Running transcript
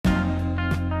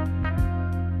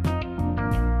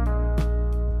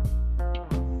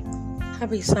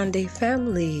Happy Sunday,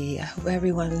 family. I hope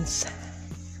everyone's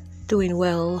doing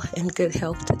well and good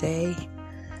health today.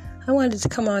 I wanted to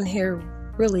come on here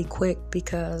really quick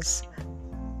because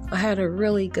I had a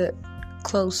really good,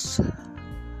 close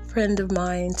friend of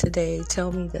mine today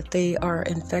tell me that they are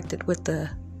infected with the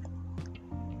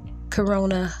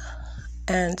corona,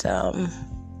 and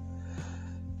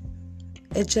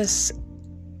it just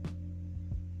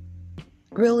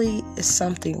really is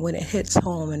something when it hits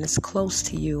home and it's close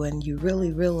to you and you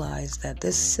really realize that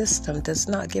this system does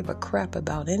not give a crap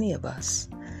about any of us.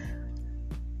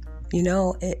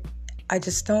 I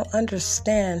just don't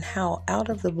understand how out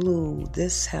of the blue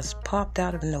this has popped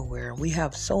out of nowhere. We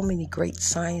have so many great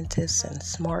scientists and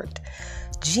smart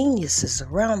geniuses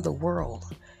around the world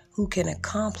who can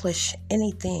accomplish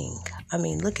anything. I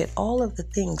mean, look at all of the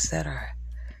things that are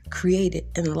created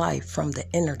in life from the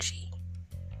energy.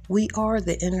 We are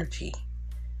the energy.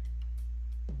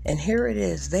 And here it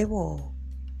is. They will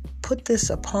put this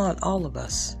upon all of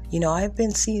us. I've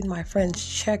been seeing my friends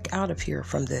check out of here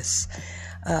from this,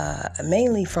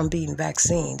 mainly from being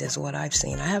vaccinated is what I've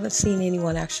seen. I haven't seen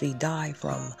anyone actually die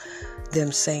from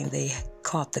them saying they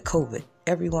caught the COVID.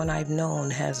 Everyone I've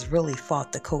known has really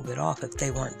fought the COVID off if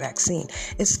they weren't vaccinated.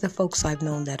 It's the folks I've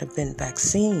known that have been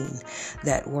vaccinated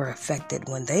that were affected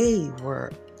when they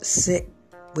were sick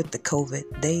with the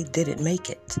COVID. They didn't make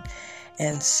it.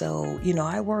 And so,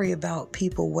 I worry about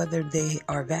people whether they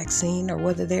are vaccinated or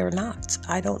whether they are not.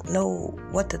 I don't know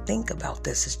what to think about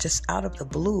this. It's just out of the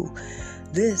blue.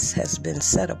 This has been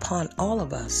set upon all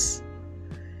of us.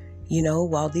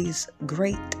 While these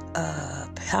great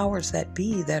powers that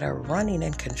be that are running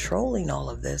and controlling all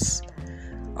of this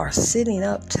are sitting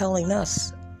up telling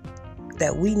us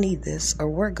that we need this or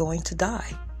we're going to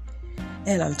die.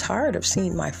 And I'm tired of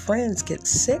seeing my friends get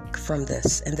sick from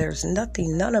this, and there's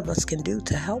nothing none of us can do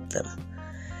to help them.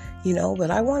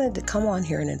 But I wanted to come on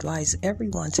here and advise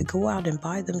everyone to go out and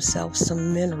buy themselves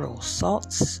some minerals,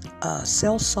 salts,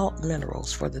 cell salt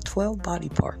minerals for the 12 body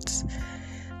parts.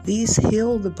 These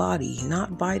heal the body,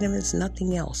 not vitamins,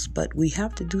 nothing else. But we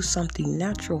have to do something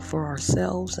natural for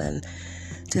ourselves and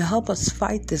to help us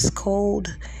fight this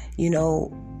cold,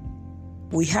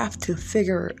 we have to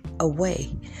figure a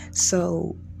way.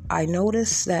 So I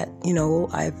noticed that,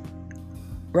 I've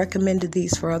recommended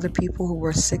these for other people who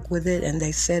were sick with it, and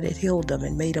they said it healed them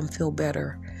and made them feel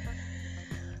better.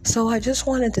 So I just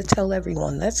wanted to tell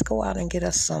everyone, let's go out and get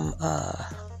us some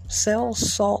cell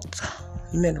salt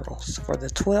minerals for the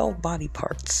 12 body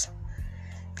parts.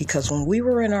 Because when we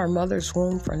were in our mother's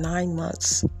womb for 9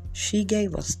 months, she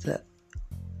gave us the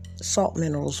salt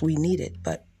minerals we needed,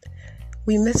 but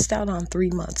we missed out on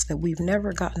 3 months that we've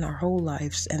never gotten our whole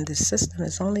lives, and this system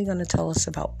is only going to tell us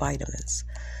about vitamins.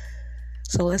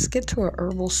 So let's get to a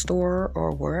herbal store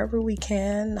or wherever we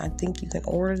can. I think you can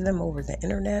order them over the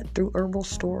internet through herbal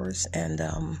stores, and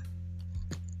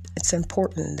it's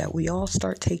important that we all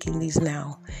start taking these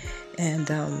now. And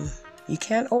you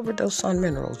can't overdose on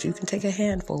minerals. You can take a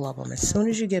handful of them as soon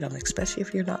as you get them, especially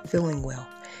if you're not feeling well,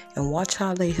 and watch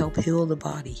how they help heal the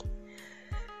body.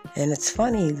 And it's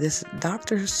funny, this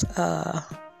doctor's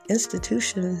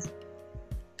institution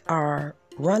are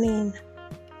running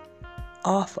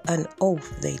off an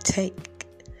oath they take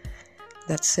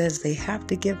that says they have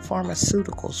to give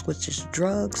pharmaceuticals, which is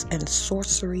drugs and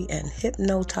sorcery and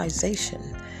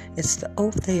hypnotization. It's the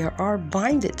oath they are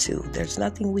binded to. There's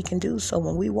nothing we can do. So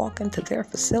when we walk into their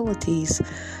facilities,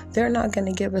 they're not going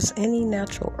to give us any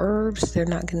natural herbs. They're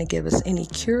not going to give us any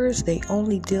cures. They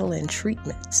only deal in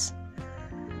treatments.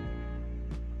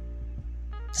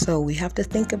 So we have to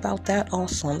think about that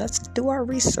also. And let's do our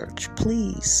research,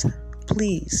 please.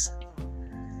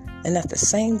 And at the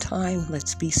same time,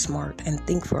 let's be smart and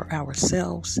think for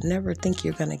ourselves. Never think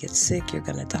you're going to get sick, you're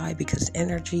going to die, because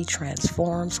energy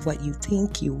transforms. What you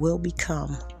think, you will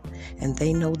become. And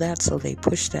they know that, so they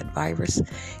push that virus.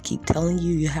 Keep telling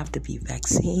you have to be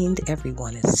vaccinated.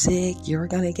 Everyone is sick. You're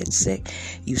going to get sick.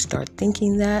 You start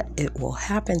thinking that, it will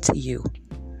happen to you.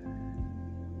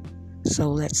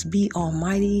 So let's be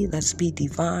almighty, let's be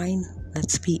divine,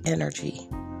 let's be energy,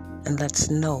 and let's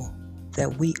know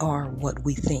that we are what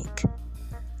we think.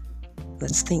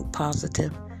 Let's think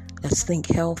positive, let's think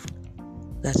health,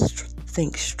 let's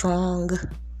think strong,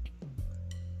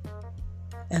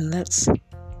 and let's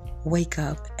wake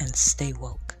up and stay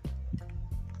woke.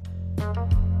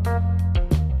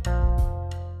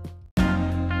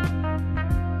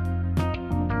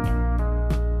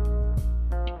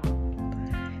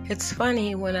 It's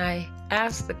funny, when I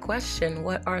ask the question,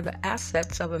 what are the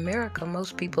assets of America,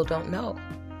 most people don't know.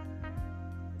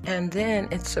 And then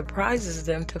it surprises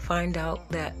them to find out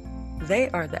that they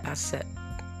are the asset.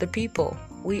 The people,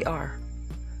 we are.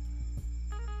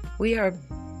 We have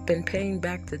been paying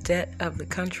back the debt of the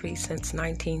country since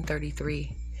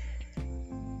 1933.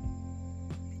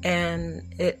 And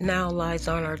it now lies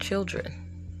on our children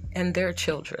and their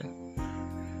children.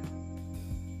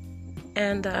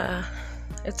 And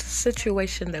it's a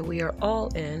situation that we are all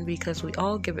in because we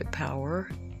all give it power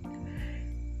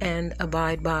and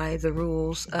abide by the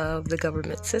rules of the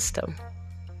government system,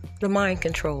 the mind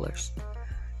controllers.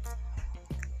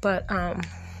 But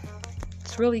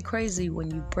it's really crazy when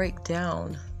you break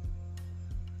down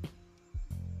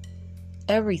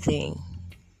everything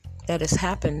that has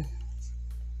happened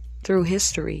through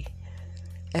history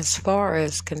as far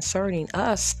as concerning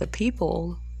us, the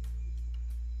people,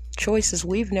 choices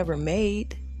we've never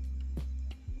made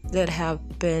that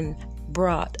have been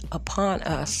brought upon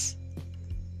us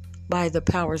by the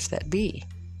powers that be.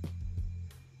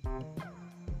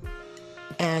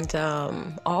 And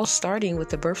all starting with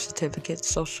the birth certificate,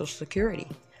 Social Security.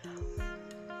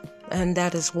 And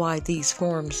that is why these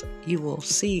forms you will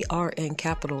see are in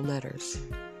capital letters,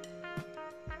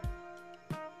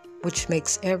 which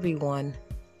makes everyone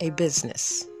a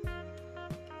business,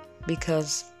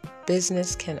 because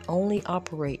business can only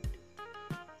operate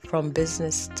from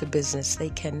business to business. They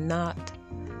cannot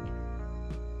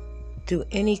do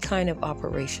any kind of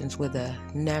operations with a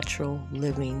natural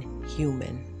living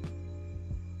human.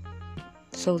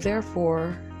 So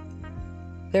therefore,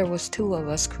 there was two of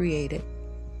us created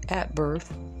at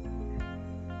birth,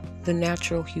 the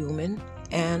natural human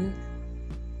and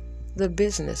the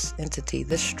business entity,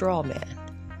 the straw man.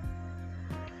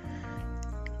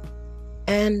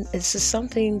 And this is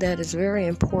something that is very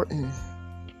important,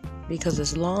 because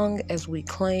as long as we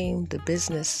claim the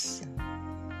business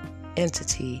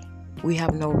entity, we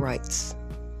have no rights,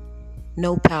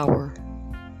 no power.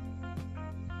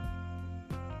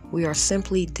 We are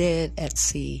simply dead at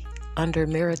sea under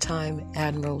maritime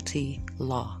admiralty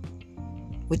law,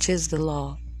 which is the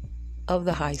law of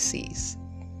the high seas.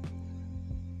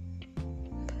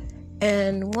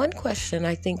 And one question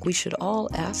I think we should all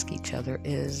ask each other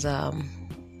is,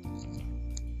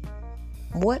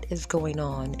 what is going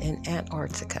on in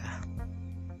Antarctica?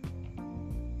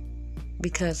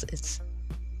 Because it's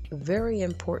very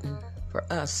important for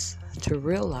us to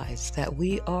realize that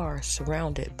we are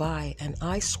surrounded by an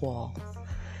ice wall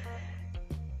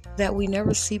that we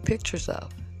never see pictures of.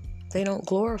 They don't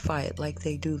glorify it like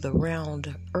they do the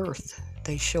round earth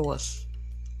they show us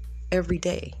every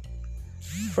day.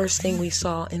 First thing we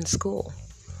saw in school.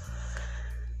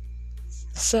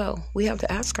 So we have to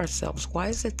ask ourselves, why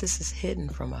is it this is hidden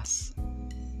from us?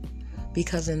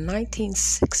 Because in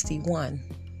 1961,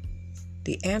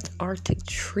 the Antarctic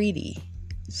Treaty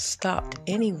stopped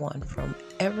anyone from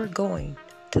ever going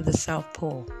to the South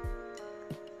Pole.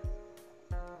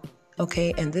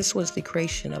 Okay, and this was the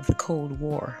creation of the Cold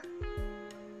War.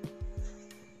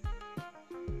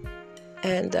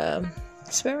 And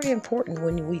it's very important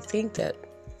when we think that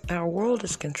our world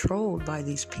is controlled by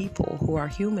these people who are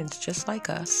humans just like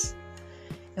us,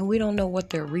 and we don't know what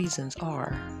their reasons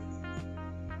are.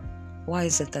 Why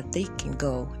is it that they can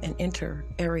go and enter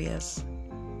areas,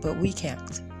 but we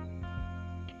can't?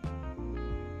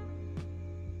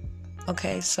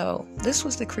 Okay, so this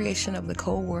was the creation of the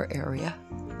Cold War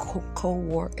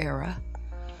era,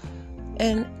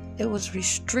 and it was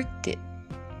restricted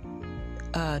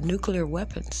nuclear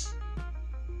weapons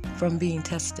from being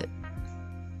tested.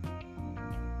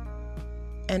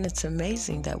 And it's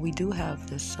amazing that we do have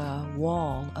this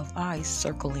wall of ice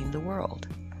circling the world.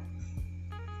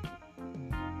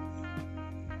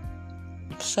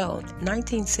 So,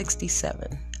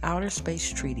 1967, Outer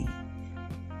Space Treaty,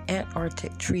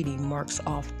 Antarctic Treaty marks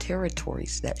off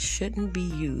territories that shouldn't be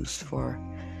used for,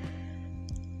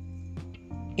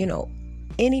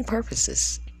 any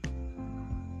purposes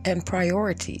and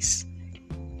priorities.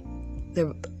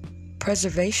 The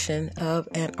preservation of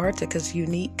Antarctica's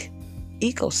unique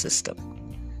ecosystem,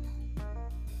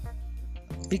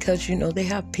 because they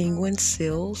have penguins,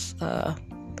 seals, they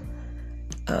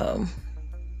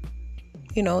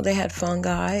had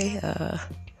fungi,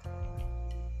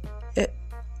 they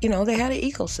had an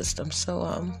ecosystem.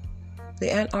 So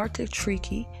the Antarctic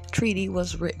Treaty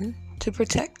was written to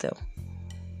protect them.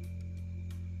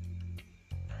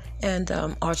 And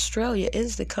Australia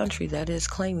is the country that is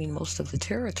claiming most of the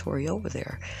territory over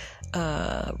there.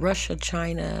 Russia,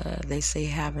 China, they say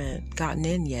haven't gotten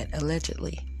in yet,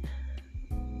 allegedly.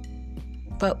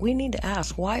 But we need to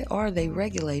ask, why are they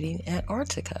regulating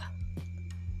Antarctica?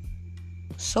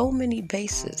 So many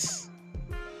bases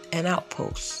and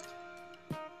outposts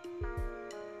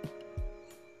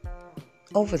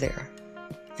over there.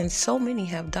 And so many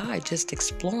have died just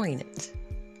exploring it.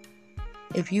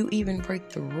 If you even break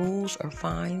the rules or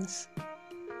fines,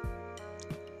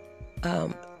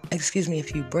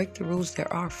 if you break the rules,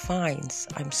 there are fines,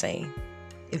 I'm saying,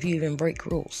 if you even break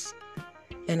rules.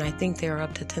 And I think they're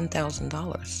up to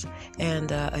 $10,000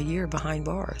 and a year behind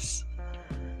bars.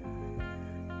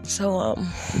 So,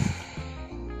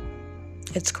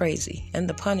 it's crazy. And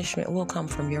the punishment will come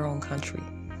from your own country.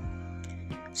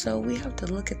 So we have to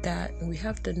look at that, and we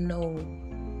have to know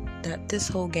that this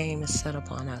whole game is set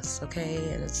up on us, okay?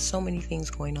 And it's so many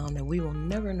things going on that we will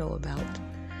never know about.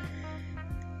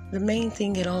 The main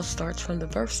thing, it all starts from the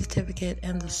birth certificate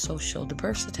and the social. The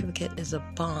birth certificate is a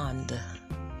bond,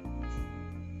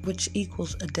 which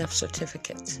equals a death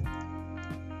certificate.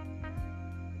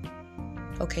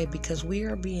 Okay, because we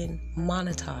are being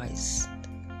monetized.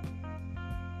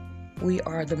 We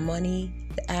are the money,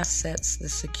 the assets, the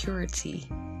security,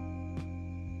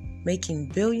 making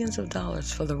billions of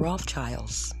dollars for the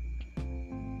Rothschilds.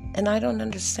 And I don't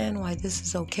understand why this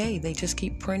is okay. They just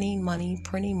keep printing money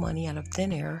out of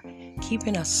thin air,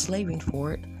 keeping us slaving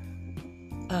for it,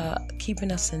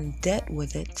 keeping us in debt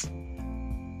with it,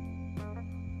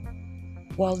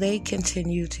 while they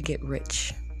continue to get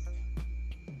rich.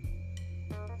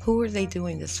 Who are they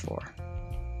doing this for?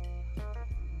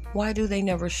 Why do they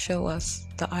never show us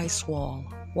the ice wall?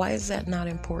 Why is that not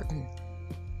important?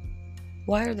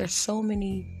 Why are there so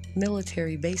many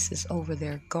military bases over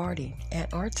there guarding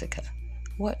Antarctica?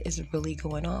 What is really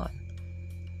going on?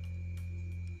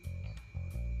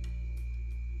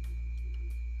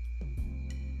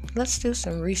 Let's do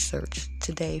some research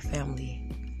today, family.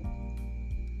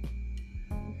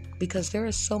 Because there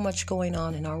is so much going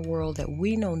on in our world that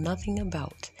we know nothing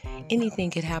about. Anything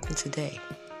could happen today.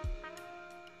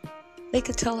 They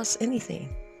could tell us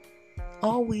anything.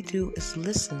 All we do is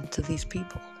listen to these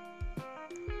people.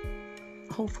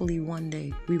 Hopefully one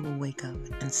day we will wake up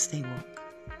and stay woke.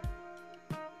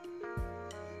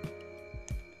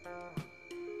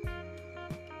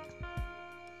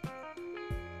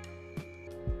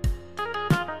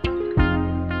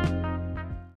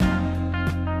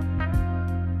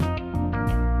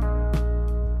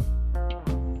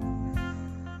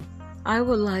 I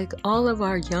would like all of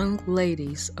our young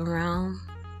ladies around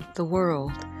the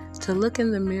world to look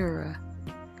in the mirror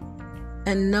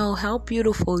and know how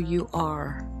beautiful you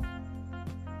are.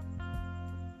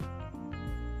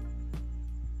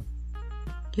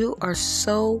 You are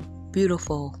so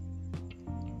beautiful.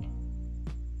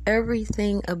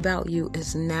 Everything about you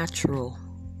is natural.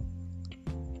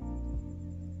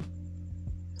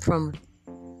 From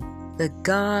the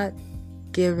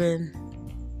God-given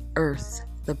earth,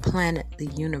 the planet, the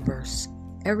universe,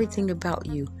 everything about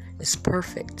you is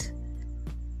perfect.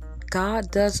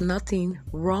 God does nothing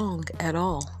wrong at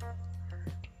all.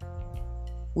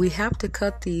 We have to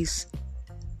cut these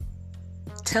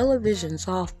televisions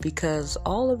off because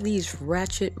all of these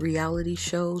ratchet reality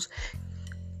shows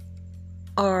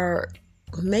are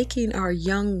making our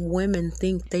young women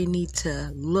think they need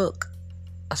to look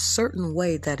a certain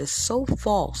way that is so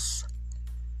false.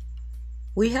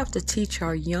 We have to teach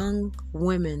our young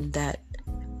women that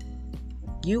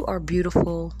you are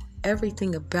beautiful.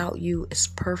 Everything about you is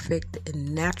perfect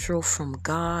and natural from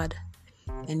God.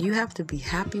 And you have to be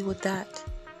happy with that.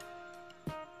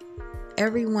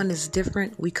 Everyone is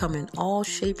different. We come in all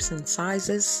shapes and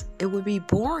sizes. It would be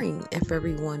boring if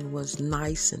everyone was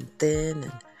nice and thin.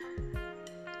 And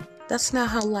that's not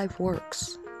how life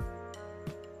works.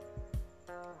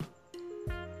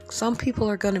 Some people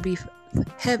are going to be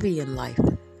heavy in life.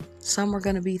 Some are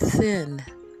going to be thin.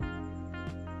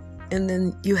 And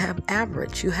then you have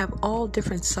average. You have all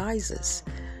different sizes.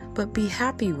 But be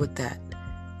happy with that.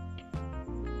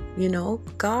 You know,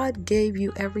 God gave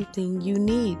you everything you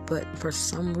need. But for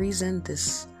some reason,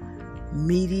 this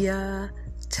media,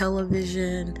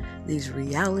 television, these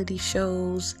reality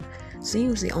shows,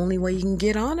 seems the only way you can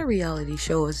get on a reality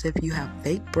show is if you have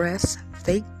fake breasts,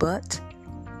 fake butt,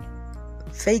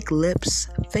 fake lips,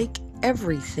 fake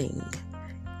everything.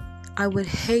 I would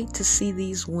hate to see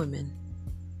these women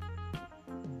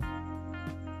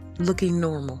looking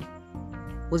normal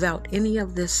without any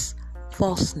of this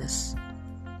falseness.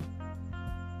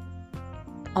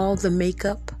 All the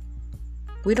makeup.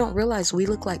 We don't realize we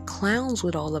look like clowns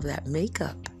with all of that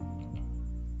makeup.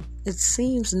 It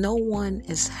seems no one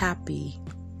is happy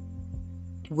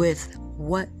with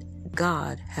what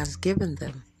God has given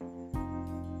them.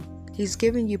 He's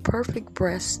given you perfect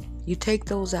breasts. You take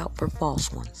those out for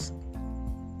false ones.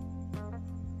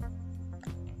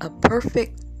 A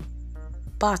perfect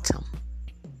bottom,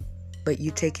 but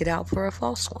you take it out for a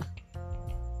false one.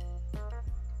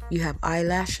 You have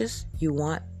eyelashes. You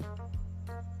want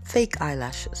fake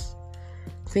eyelashes.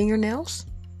 Fingernails,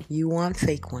 you want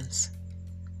fake ones.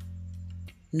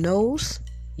 Nose,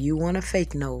 you want a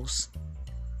fake nose.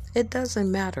 It doesn't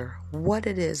matter what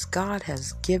it is, God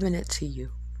has given it to you.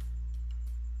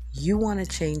 You want to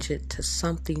change it to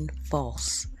something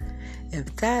false.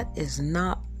 If that is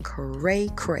not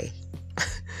cray-cray,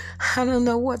 I don't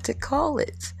know what to call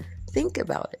it. Think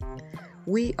about it.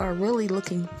 We are really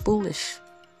looking foolish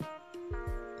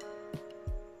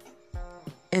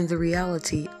in the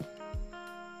reality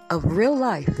of real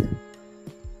life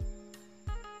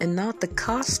and not the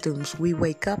costumes we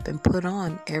wake up and put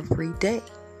on every day.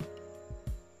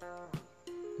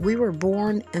 We were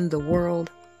born in the world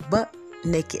butt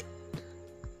naked.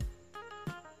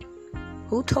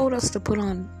 Who told us to put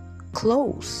on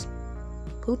clothes?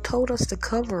 Who told us to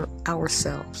cover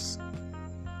ourselves?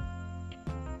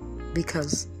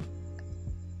 Because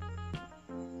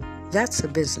that's a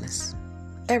business.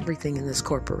 Everything in this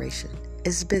corporation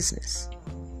is business.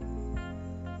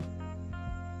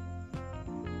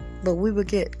 But we would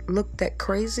get looked at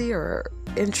crazy or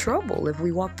in trouble if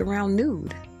we walked around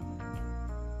nude.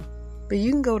 But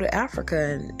you can go to Africa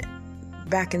and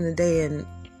back in the day and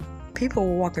people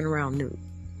were walking around nude.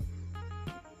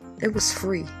 It was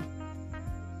free.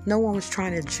 No one was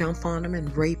trying to jump on them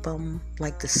and rape them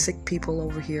like the sick people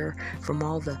over here from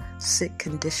all the sick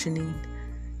conditioning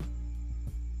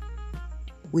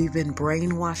we've been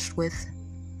brainwashed with.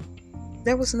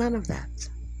 There was none of that.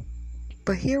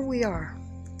 But here we are,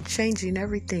 changing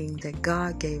everything that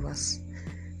God gave us.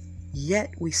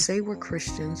 Yet we say we're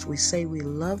Christians. We say we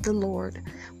love the Lord.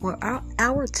 Well,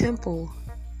 our temple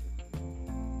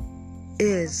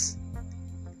is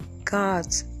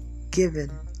God's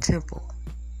given temple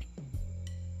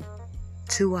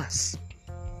to us.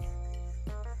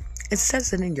 It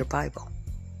says it in your Bible.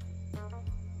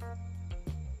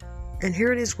 And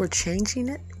here it is, we're changing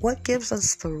it. What gives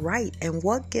us the right, and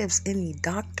what gives any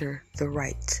doctor the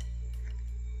right?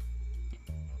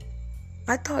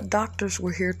 I thought doctors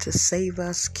were here to save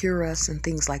us, cure us, and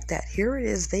things like that. Here it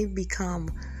is, they've become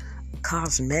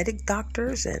cosmetic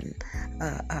doctors and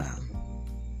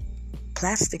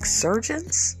plastic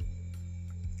surgeons.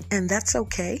 And that's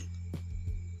okay.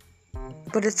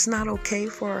 But it's not okay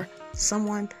for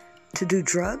someone to do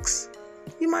drugs.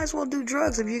 You might as well do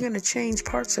drugs if you're going to change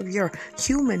parts of your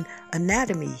human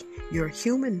anatomy, your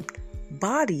human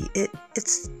body.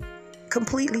 It's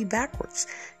completely backwards.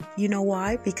 You know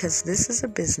why? Because this is a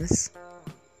business,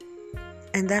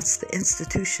 and that's the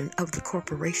institution of the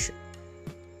corporation.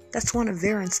 That's one of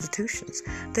their institutions.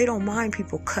 They don't mind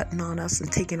people cutting on us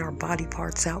and taking our body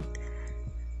parts out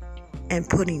and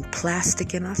putting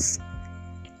plastic in us.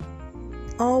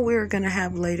 All we're going to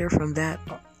have later from that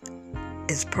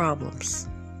is problems.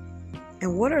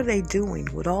 And what are they doing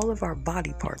with all of our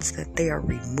body parts that they are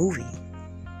removing?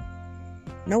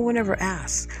 No one ever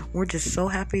asks. We're just so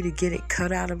happy to get it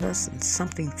cut out of us and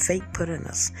something fake put in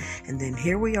us. And then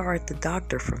here we are at the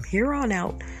doctor from here on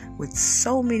out with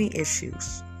so many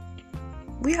issues.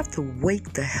 We have to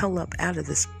wake the hell up out of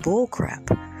this bull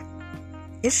crap.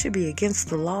 It should be against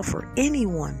the law for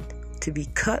anyone to be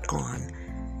cut on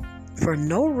for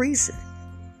no reason.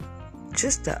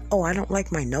 Just I don't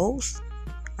like my nose.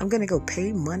 I'm going to go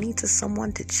pay money to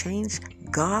someone to change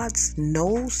God's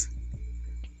nose.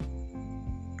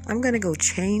 I'm going to go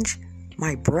change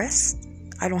my breast.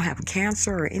 I don't have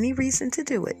cancer or any reason to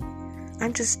do it.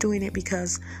 I'm just doing it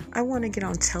because I want to get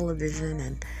on television,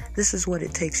 and this is what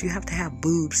it takes. You have to have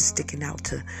boobs sticking out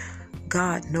to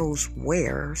God knows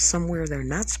where, somewhere they're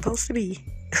not supposed to be.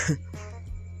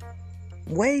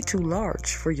 Way too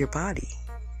large for your body.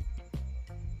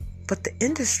 But the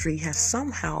industry has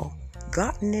somehow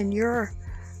gotten in your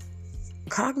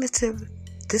cognitive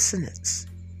dissonance,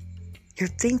 your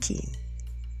thinking,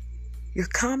 your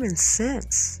common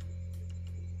sense.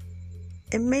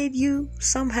 It made you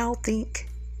somehow think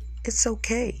it's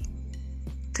okay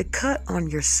to cut on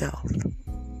yourself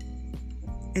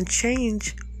and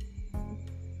change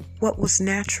what was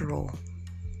natural.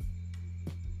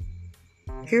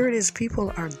 Here it is,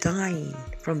 people are dying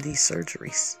from these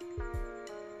surgeries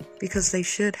because they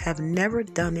should have never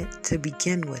done it to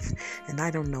begin with. And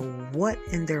I don't know what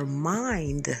in their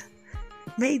mind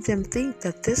made them think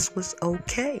that this was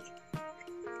okay.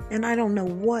 And I don't know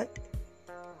what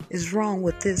is wrong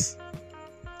with this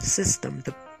system,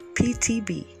 the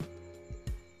PTB,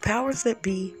 powers that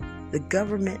be, the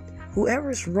government,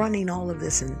 whoever's running all of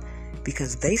this, and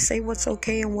because they say what's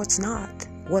okay and what's not,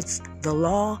 what's the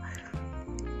law,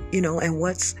 and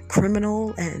what's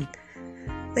criminal, and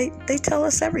they tell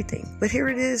us everything. But here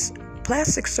it is,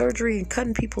 plastic surgery and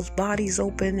cutting people's bodies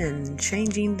open and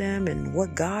changing them and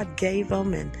what God gave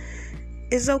them and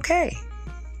is okay.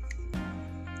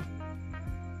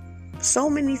 So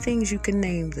many things you can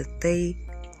name that they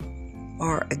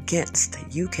are against,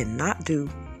 you cannot do,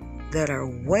 that are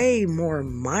way more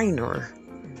minor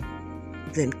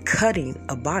than cutting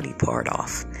a body part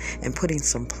off and putting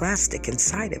some plastic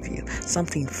inside of you,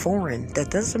 something foreign that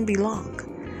doesn't belong.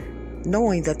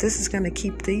 Knowing that this is going to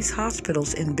keep these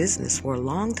hospitals in business for a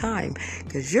long time,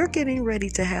 because you're getting ready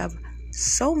to have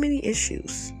so many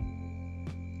issues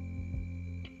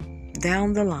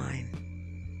down the line.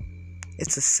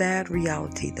 It's a sad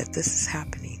reality that this is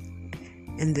happening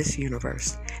in this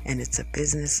universe, and it's a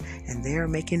business, and they're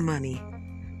making money.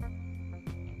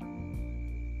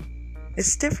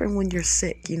 It's different when you're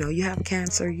sick. You have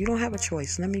cancer, you don't have a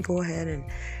choice. Let me go ahead and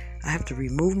I have to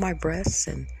remove my breasts,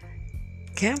 and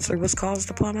cancer was caused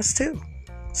upon us too.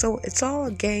 So it's all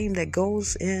a game that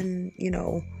goes in,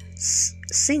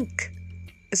 sync.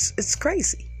 It's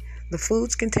crazy. The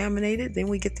food's contaminated. Then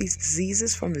we get these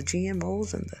diseases from the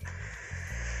GMOs and the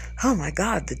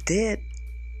dead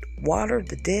water,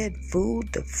 the dead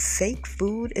food, the fake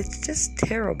food. It's just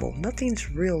terrible. Nothing's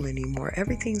real anymore.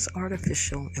 Everything's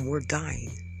artificial, and we're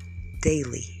dying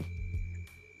daily.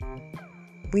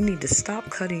 We need to stop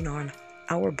cutting on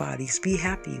our bodies. Be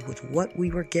happy with what we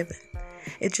were given.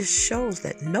 It just shows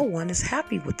that no one is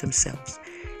happy with themselves.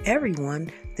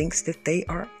 Everyone thinks that they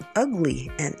are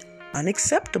ugly and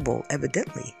unacceptable,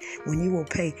 evidently, when you will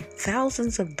pay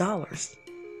thousands of dollars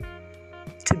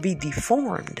to be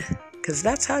deformed, because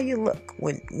that's how you look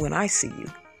when I see you.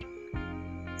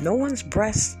 No one's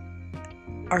breasts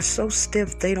are so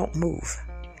stiff they don't move.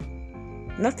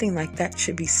 Nothing like that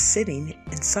should be sitting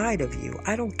inside of you.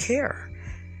 I don't care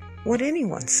what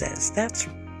anyone says. That's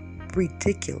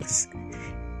ridiculous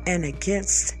and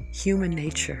against human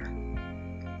nature.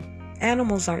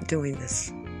 Animals aren't doing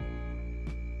this,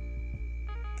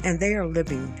 and they are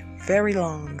living very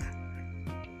long.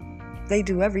 They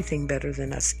do everything better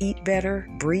than us. Eat better,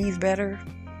 breathe better,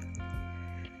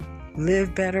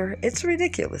 live better. It's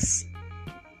ridiculous.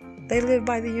 They live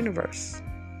by the universe.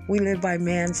 We live by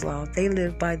man's law. They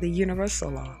live by the universal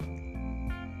law.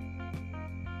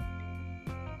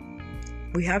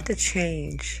 We have to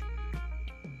change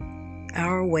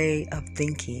our way of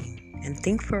thinking and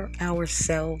think for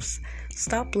ourselves.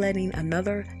 Stop letting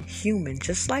another human,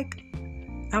 just like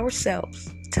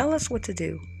ourselves, tell us what to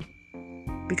do,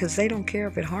 because they don't care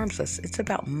if it harms us. It's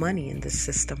about money in this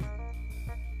system.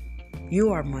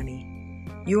 You are money.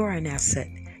 You are an asset.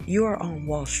 You are on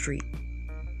Wall Street.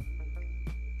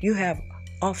 You have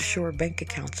offshore bank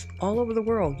accounts all over the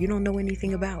world you don't know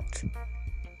anything about.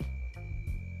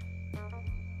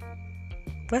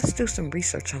 Let's do some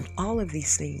research on all of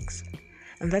these things,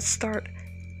 and let's start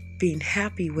being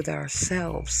happy with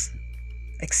ourselves,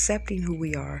 accepting who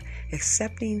we are,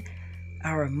 accepting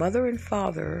our mother and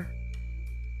father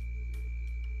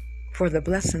for the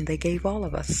blessing they gave all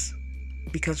of us,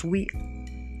 because we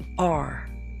are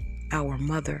our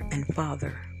mother and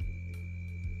father.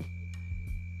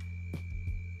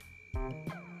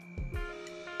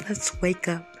 Let's wake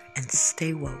up and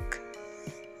stay woke.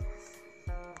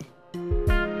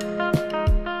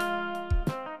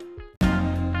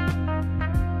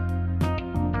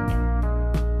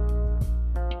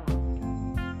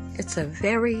 It's a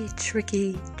very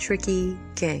tricky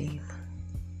game.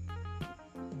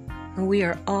 And we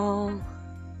are all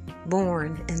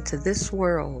born into this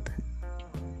world,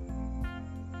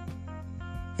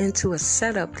 into a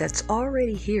setup that's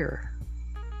already here.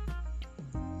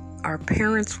 Our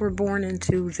parents were born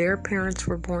into, their parents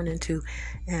were born into,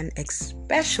 and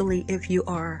especially if you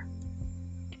are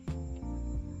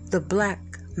the black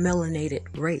melanated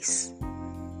race.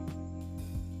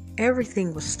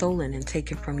 Everything was stolen and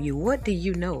taken from you. What do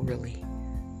you know, really?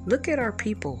 Look at our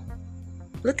people.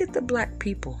 Look at the black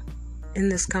people in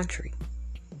this country.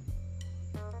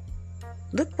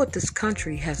 Look what this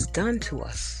country has done to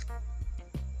us.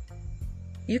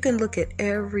 You can look at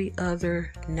every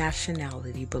other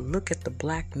nationality, but look at the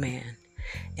black man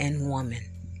and woman.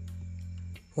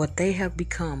 What they have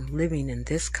become living in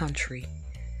this country.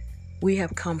 We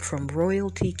have come from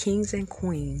royalty, kings and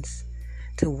queens,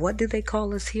 to what do they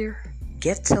call us here?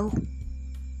 Ghetto.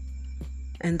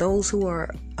 And those who are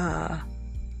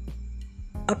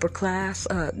upper class,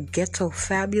 ghetto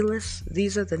fabulous.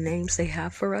 These are the names they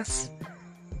have for us.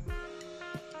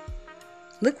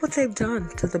 Look what they've done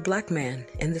to the black man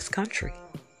in this country.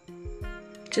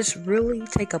 Just really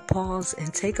take a pause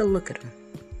and take a look at them.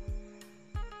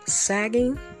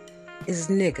 Sagging is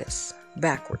niggas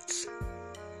backwards.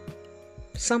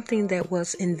 Something that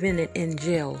was invented in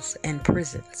jails and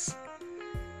prisons.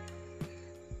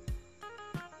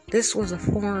 This was a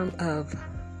form of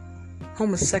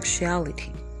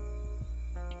homosexuality,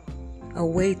 a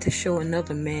way to show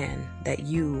another man that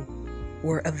you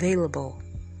were available.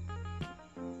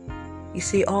 You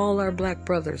see, all our black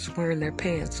brothers wearing their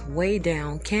pants way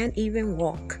down, can't even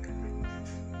walk.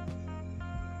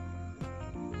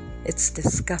 It's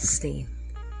disgusting.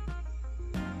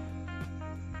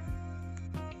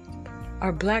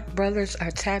 Our black brothers are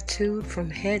tattooed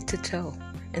from head to toe.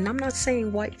 And I'm not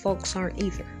saying white folks aren't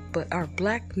either, but our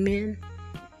black men,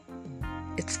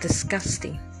 it's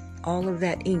disgusting. All of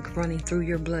that ink running through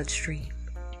your bloodstream.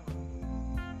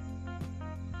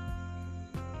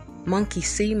 Monkey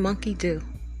see, monkey do.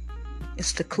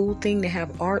 It's the cool thing to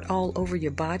have art all over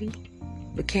your body,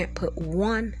 but can't put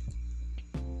one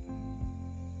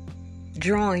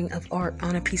drawing of art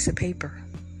on a piece of paper.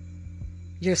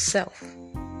 Yourself.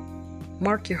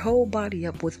 Mark your whole body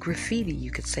up with graffiti, you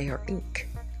could say, or ink.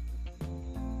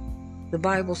 The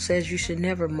Bible says you should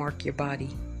never mark your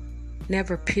body,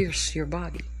 never pierce your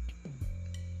body.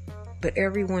 But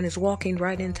everyone is walking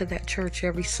right into that church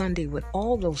every Sunday with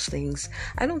all those things.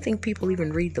 I don't think people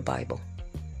even read the Bible.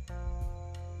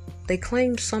 They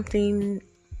claim something,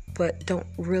 but don't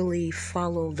really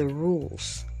follow the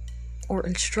rules or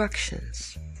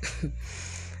instructions.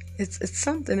 It's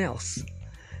something else.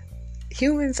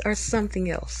 Humans are something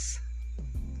else.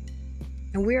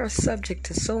 And we are subject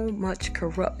to so much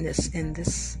corruptness in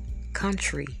this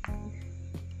country,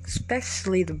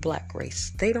 especially the black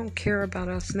race. They don't care about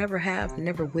us, never have,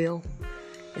 never will.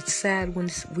 It's sad when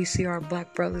we see our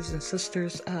black brothers and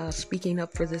sisters speaking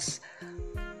up for this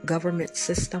government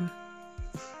system.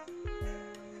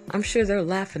 I'm sure they're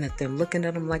laughing at them, looking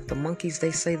at them like the monkeys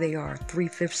they say they are.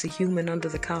 3/5 a human under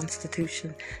the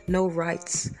Constitution, no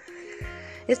rights.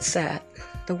 It's sad.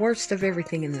 The worst of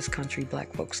everything in this country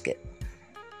black folks get.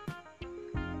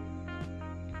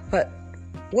 But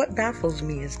what baffles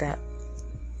me is that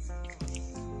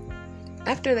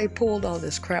after they pulled all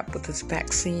this crap with this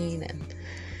vaccine and,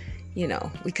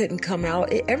 we couldn't come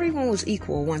out. Everyone was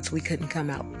equal once we couldn't come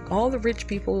out. All the rich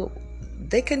people,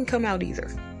 they couldn't come out either.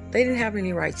 They didn't have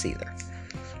any rights either.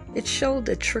 It showed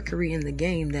the trickery in the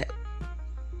game that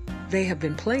they have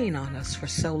been playing on us for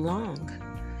so long.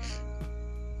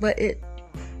 But it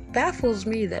baffles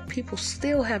me that people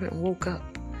still haven't woke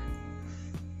up.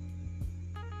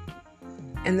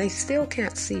 And they still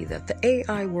can't see that the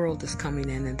AI world is coming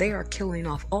in and they are killing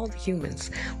off all the humans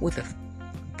with a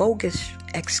bogus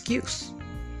excuse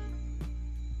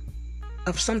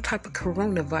of some type of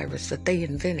coronavirus that they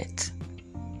invented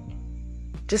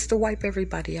just to wipe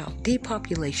everybody out.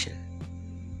 Depopulation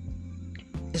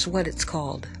is what it's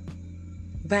called.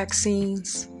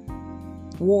 Vaccines,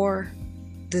 war,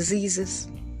 diseases.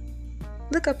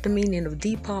 Look up the meaning of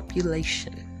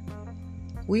depopulation.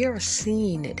 We are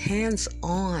seeing it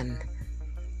hands-on.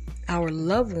 Our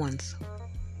loved ones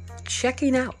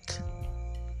checking out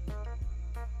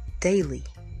daily.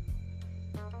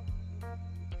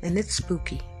 And it's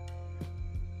spooky.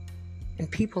 And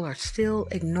people are still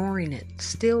ignoring it,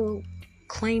 still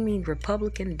claiming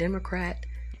Republican, Democrat,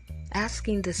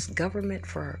 asking this government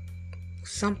for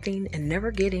something and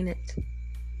never getting it.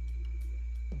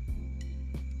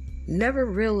 Never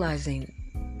realizing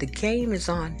the game is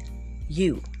on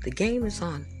you. The game is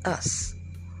on us.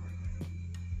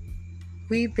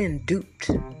 We've been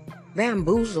duped,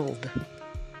 bamboozled.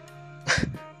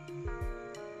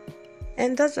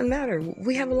 And it doesn't matter.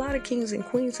 We have a lot of kings and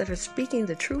queens that are speaking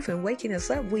the truth and waking us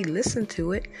up. We listen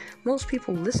to it. Most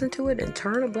people listen to it and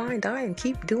turn a blind eye and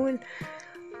keep doing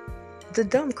the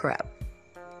dumb crap.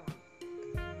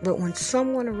 But when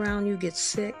someone around you gets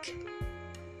sick,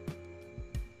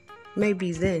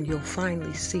 maybe then you'll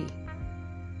finally see.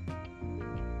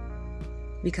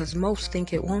 Because most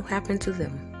think it won't happen to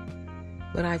them.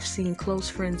 But I've seen close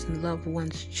friends and loved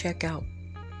ones check out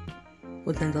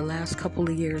within the last couple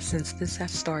of years since this has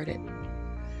started.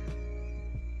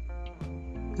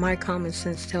 My common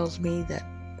sense tells me that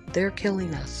they're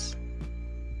killing us.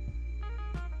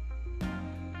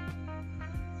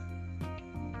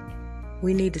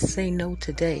 We need to say no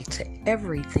today to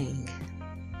everything.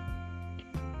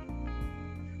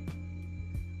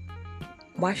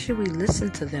 Why should we listen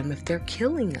to them if they're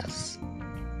killing us?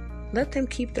 Let them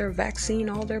keep their vaccine,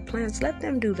 all their plans. Let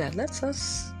them do that. Let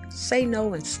us say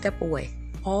no and step away.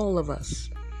 All of us.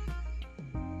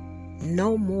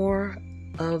 No more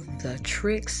of the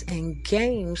tricks and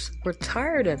games. We're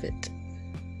tired of it.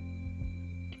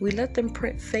 We let them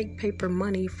print fake paper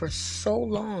money for so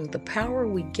long. The power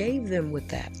we gave them with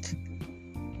that.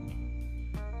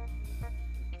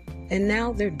 And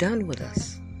now they're done with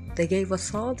us. They gave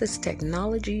us all this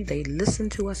technology. They listen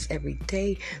to us every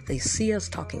day. They see us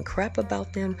talking crap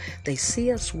about them. They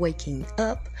see us waking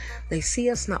up. They see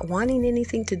us not wanting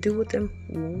anything to do with them.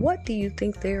 What do you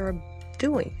think they are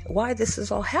doing? Why this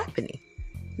is all happening?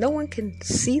 No one can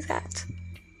see that.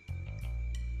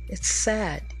 It's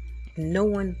sad. No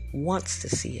one wants to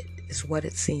see it, is what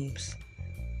it seems.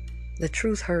 The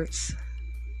truth hurts.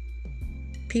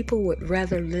 People would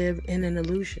rather live in an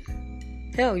illusion.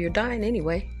 Hell, you're dying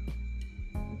anyway.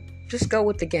 Just go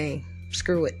with the game.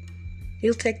 Screw it.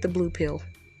 You'll take the blue pill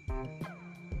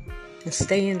and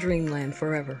stay in dreamland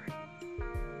forever.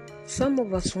 Some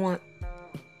of us want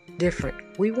different.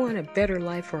 We want a better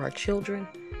life for our children,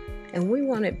 and we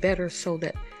want it better so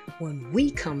that when we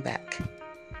come back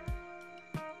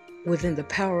within the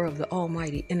power of the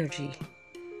almighty energy,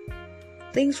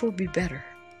 things will be better.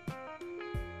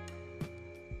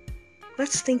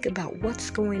 Let's think about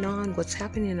what's going on, what's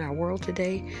happening in our world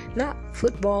today. Not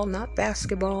football, not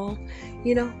basketball,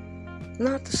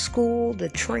 not the school, the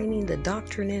training, the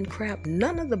doctrine and crap.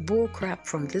 None of the bull crap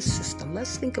from this system.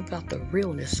 Let's think about the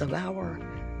realness of our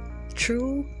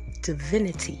true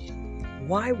divinity.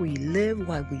 Why we live,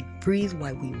 why we breathe,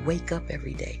 why we wake up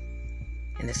every day.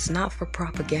 And it's not for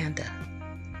propaganda.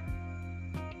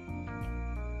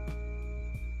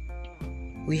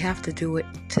 We have to do it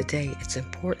today. It's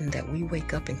important that we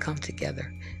wake up and come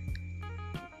together.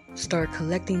 Start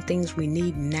collecting things we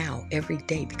need now, every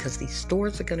day, because these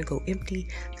stores are going to go empty.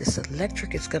 This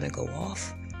electric is going to go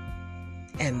off.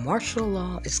 And martial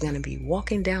law is going to be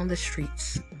walking down the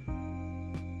streets.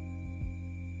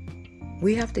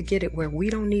 We have to get it where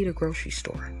we don't need a grocery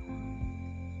store.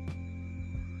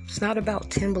 It's not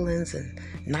about Timberlands and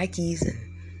Nikes and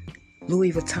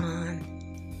Louis Vuitton.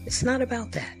 It's not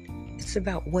about that. It's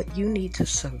about what you need to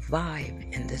survive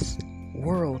in this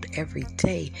world every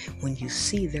day when you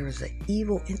see there is an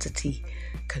evil entity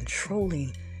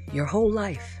controlling your whole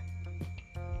life.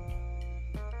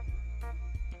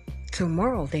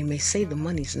 Tomorrow they may say the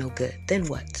money's no good. Then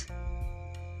what?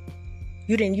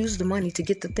 You didn't use the money to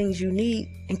get the things you need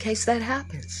in case that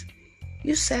happens.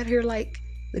 You sat here like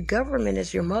the government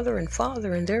is your mother and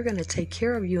father and they're going to take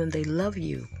care of you and they love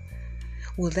you.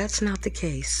 Well, that's not the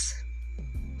case.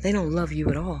 They don't love you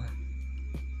at all.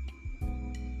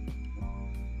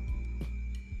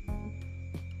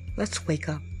 Let's wake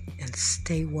up and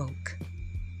stay woke.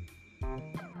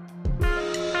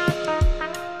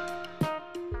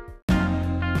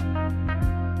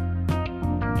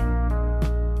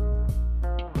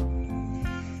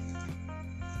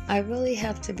 I really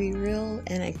have to be real,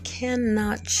 and I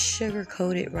cannot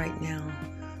sugarcoat it right now.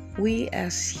 We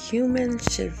as humans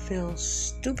should feel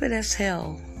stupid as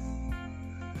hell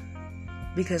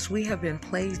because we have been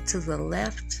played to the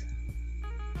left,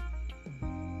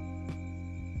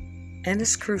 and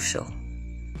it's crucial,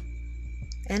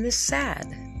 and it's sad.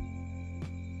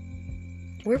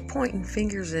 We're pointing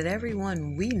fingers at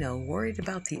everyone we know, worried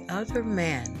about the other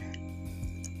man,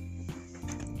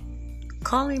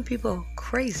 calling people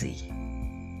crazy.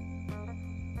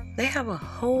 They have a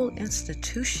whole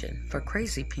institution for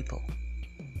crazy people.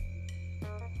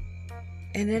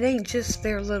 And it ain't just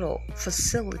their little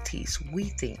facilities, we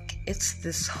think. It's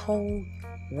this whole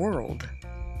world.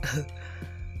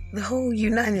 The whole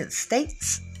United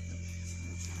States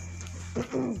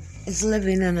is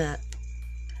living in an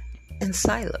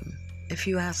asylum, if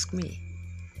you ask me.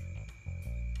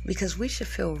 Because we should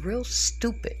feel real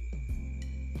stupid.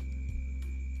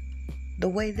 The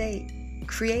way they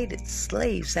created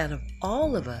slaves out of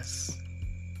all of us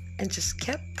and just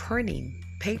kept printing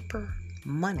paper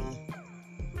money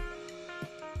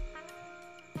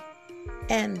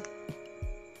and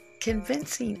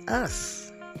convincing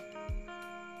us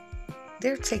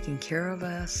they're taking care of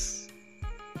us.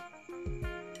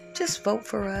 Just vote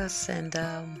for us and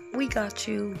we got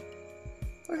you.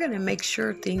 We're going to make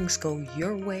sure things go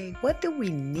your way. What do we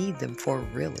need them for,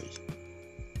 really?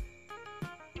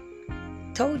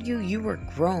 Told you were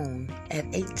grown at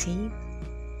 18.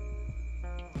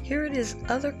 Here it is,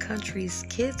 other countries,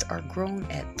 kids are grown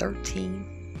at 13,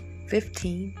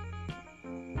 15.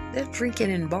 They're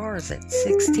drinking in bars at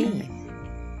 16.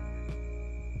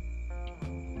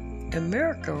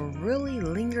 America really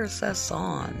lingers us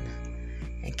on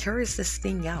and carries this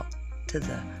thing out to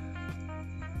the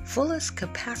fullest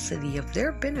capacity of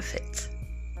their benefit.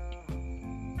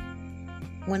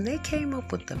 When they came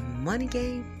up with the money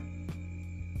game,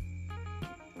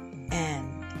 and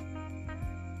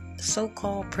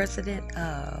so-called President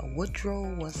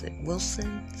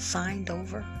Wilson signed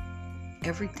over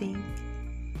everything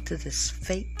to this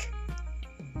fake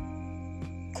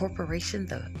corporation,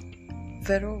 the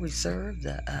Federal Reserve,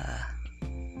 the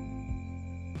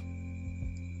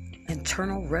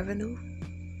internal revenue.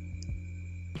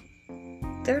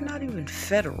 They're not even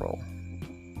federal.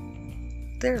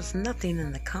 There's nothing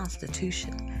in the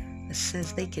Constitution that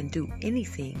says they can do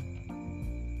anything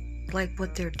like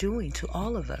what they're doing to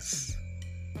all of us.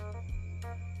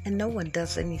 And no one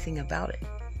does anything about it.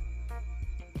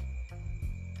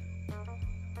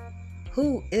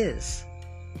 Who is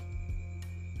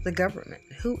the government?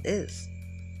 Who is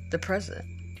the president?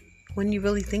 When you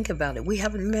really think about it, we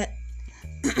haven't met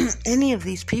any of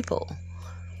these people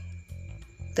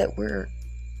that we're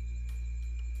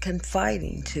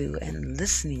confiding to and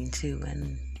listening to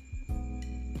and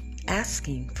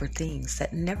asking for things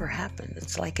that never happened.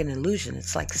 It's like an illusion.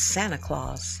 It's like Santa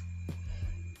Claus.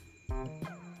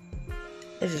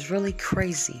 It is really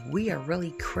crazy. We are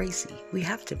really crazy. We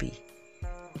have to be.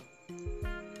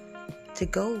 To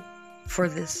go for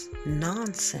this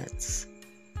nonsense.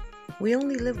 We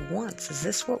only live once. Is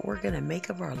this what we're going to make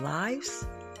of our lives?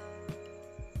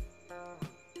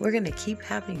 We're going to keep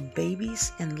having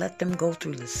babies and let them go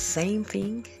through the same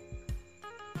thing?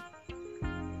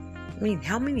 I mean,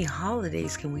 how many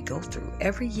holidays can we go through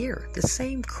every year? The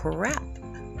same crap.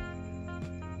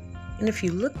 And if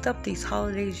you looked up these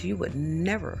holidays, you would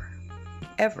never,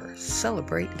 ever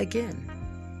celebrate again.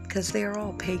 Because they are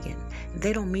all pagan.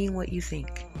 They don't mean what you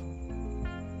think.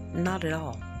 Not at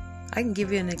all. I can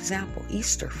give you an example.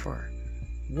 Easter for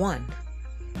one.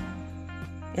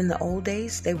 In the old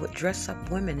days, they would dress up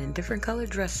women in different colored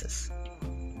dresses.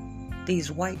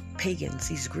 These white pagans,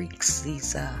 these Greeks,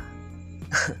 these, I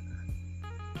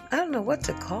don't know what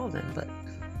to call them, but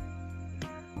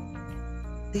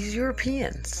these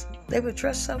Europeans, they would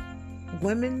dress up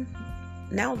women.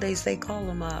 Nowadays, they call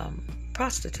them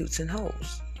prostitutes and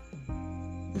hoes.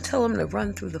 And tell them to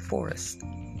run through the forest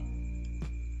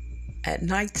at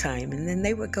nighttime, and then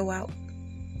they would go out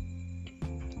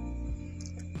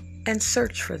and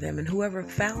search for them, and whoever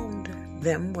found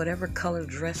them, whatever color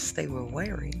dress they were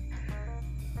wearing,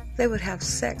 they would have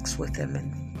sex with them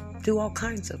and do all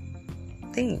kinds of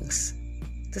things,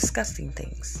 disgusting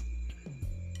things.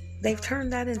 They've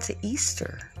turned that into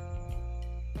Easter.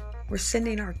 We're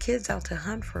sending our kids out to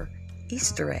hunt for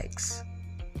Easter eggs.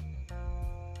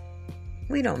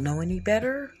 We don't know any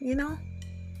better, you know?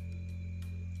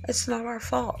 It's not our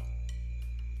fault.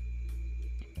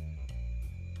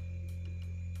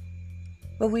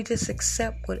 But we just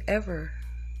accept whatever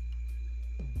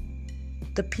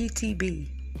the PTB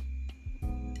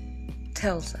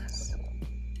tells us.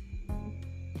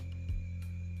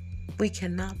 We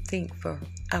cannot think for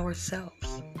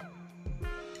ourselves.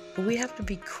 But we have to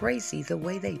be crazy the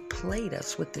way they played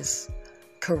us with this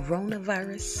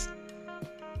coronavirus.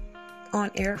 On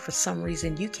air, for some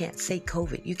reason, you can't say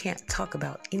COVID. You can't talk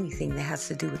about anything that has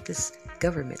to do with this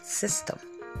government system.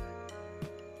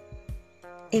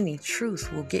 Any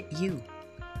truth will get you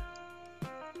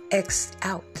X'd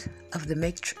out of the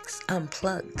matrix,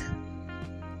 unplugged.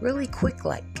 Really quick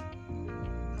like.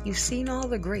 You've seen all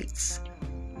the greats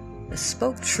that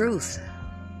spoke truth.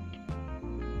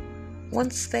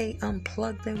 Once they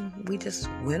unplugged them, we just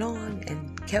went on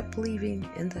and kept believing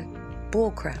in the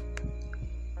bullcrap.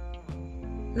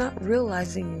 Not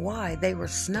realizing why they were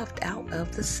snuffed out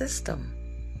of the system.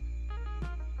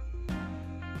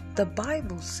 The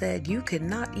Bible said you could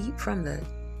not eat from the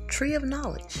tree of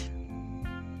knowledge.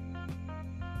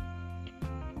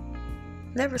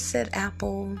 Never said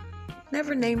apple,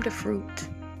 never named a fruit.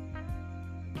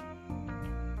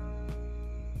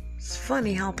 It's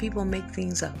funny how people make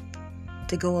things up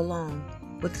to go along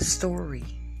with the story,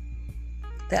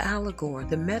 the allegory,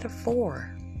 the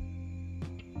metaphor.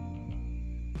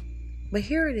 But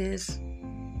here it is.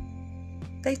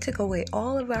 They took away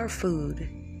all of our food.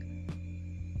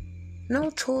 No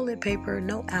toilet paper,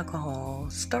 no alcohol.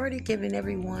 Started giving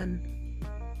everyone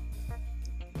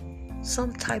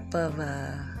some type of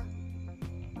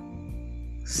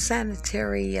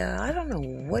sanitary, I don't know,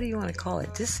 what do you want to call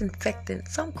it? Disinfectant,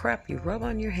 some crap you rub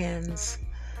on your hands.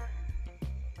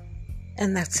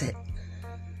 And that's it.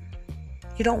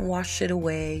 You don't wash it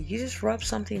away. You just rub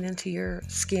something into your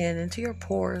skin, into your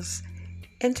pores,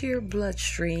 into your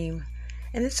bloodstream,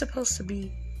 and it's supposed to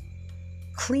be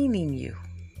cleaning you.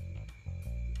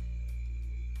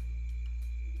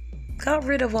 Got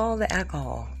rid of all the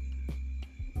alcohol.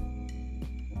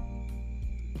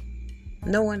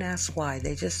 No one asks why,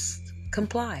 they just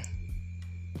comply.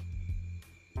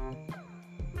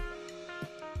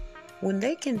 When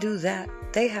they can do that,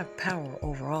 they have power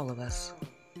over all of us.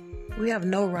 We have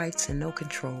no rights and no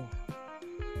control.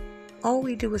 All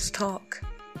we do is talk,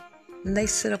 and they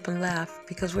sit up and laugh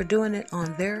because we're doing it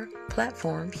on their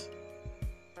platforms.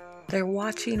 They're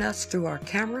watching us through our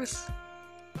cameras,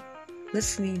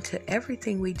 listening to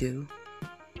everything we do,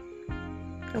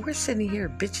 and we're sitting here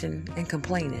bitching and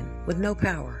complaining with no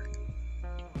power,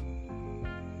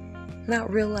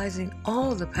 not realizing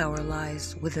all the power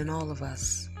lies within all of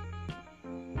us,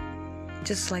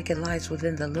 just like it lies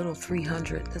within the little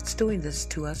 300 that's doing this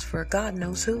to us for God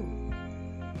knows who.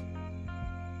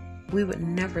 We would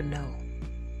never know.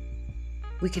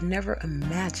 We can never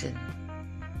imagine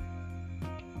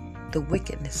the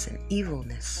wickedness and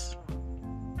evilness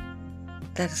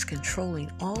that is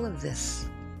controlling all of this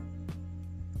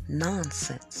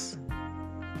nonsense,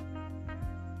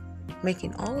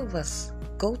 making all of us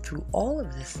go through all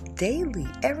of this daily,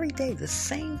 every day, the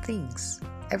same things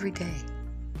every day.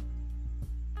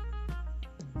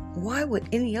 Why would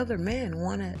any other man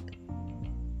want to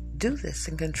do this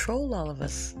and control all of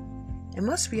us? It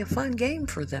must be a fun game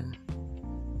for them.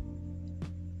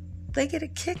 They get a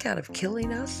kick out of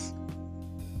killing us,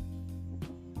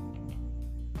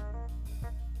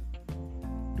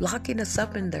 locking us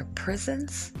up in their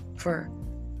prisons for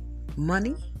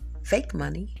money, fake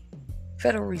money,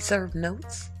 Federal Reserve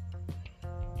notes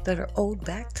that are owed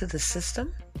back to the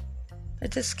system.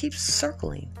 It just keeps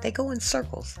circling. They go in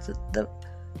circles. The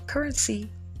currency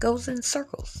goes in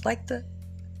circles, like the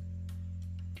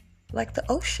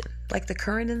ocean, like the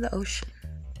current in the ocean.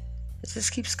 It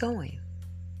just keeps going.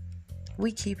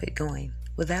 We keep it going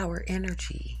with our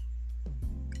energy.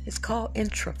 It's called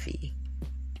entropy.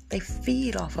 They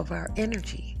feed off of our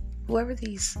energy. Whoever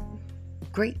these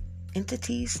great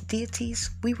entities,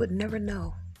 deities, we would never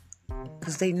know,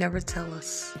 because they never tell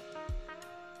us.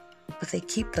 But they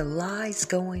keep the lies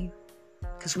going,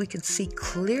 because we can see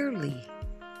clearly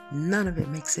none of it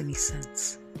makes any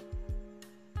sense.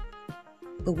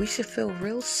 But we should feel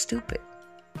real stupid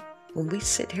when we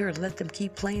sit here and let them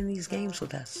keep playing these games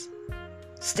with us,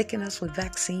 sticking us with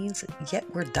vaccines, yet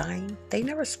we're dying. They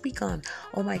never speak on,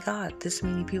 oh my God, this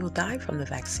many people died from the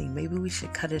vaccine. Maybe we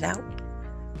should cut it out.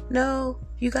 No,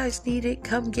 you guys need it.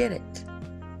 Come get it.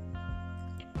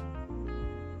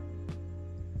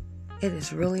 It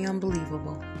is really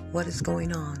unbelievable what is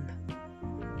going on.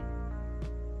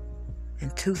 In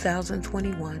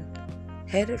 2021,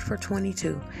 headed for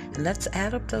 22. And let's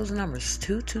add up those numbers.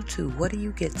 222. What do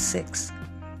you get? 6.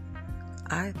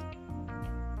 I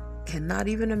cannot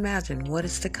even imagine what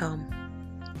is to come.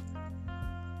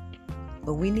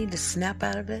 But we need to snap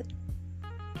out of it,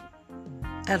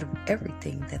 out of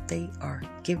everything that they are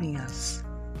giving us.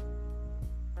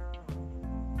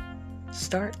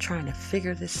 Start trying to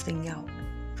figure this thing out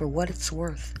for what it's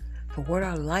worth, for what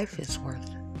our life is worth.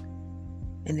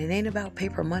 And it ain't about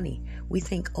paper money. We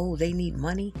think, oh, they need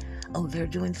money. Oh, they're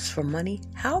doing this for money.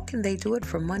 How can they do it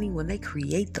for money when they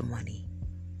create the money?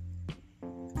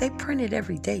 They print it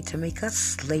every day to make us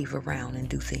slave around and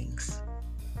do things.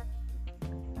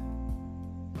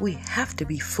 We have to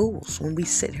be fools when we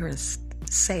sit here and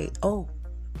say, oh,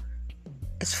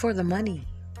 it's for the money.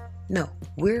 No,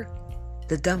 we're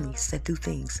the dummies that do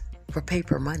things for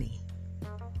paper money.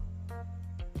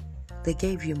 They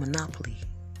gave you monopoly.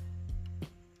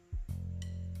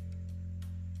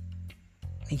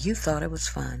 And you thought it was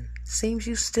fun. Seems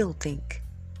you still think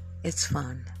it's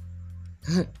fun.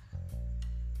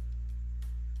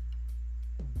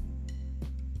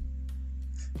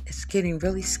 It's getting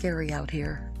really scary out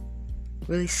here.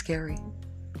 Really scary.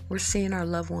 We're seeing our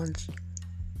loved ones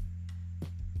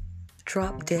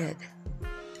drop dead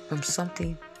from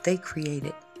something they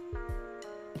created.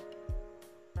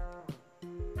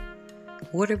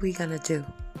 What are we gonna do?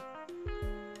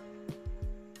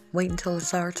 Wait until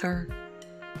it's our turn?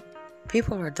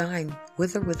 People are dying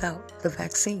with or without the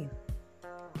vaccine.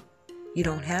 You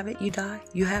don't have it, you die.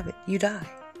 You have it, you die.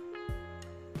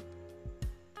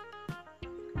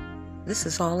 This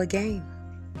is all a game.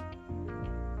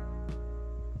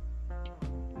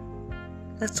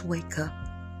 Let's wake up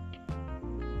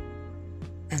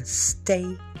and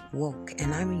stay woke.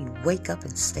 And I mean wake up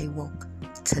and stay woke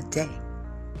today.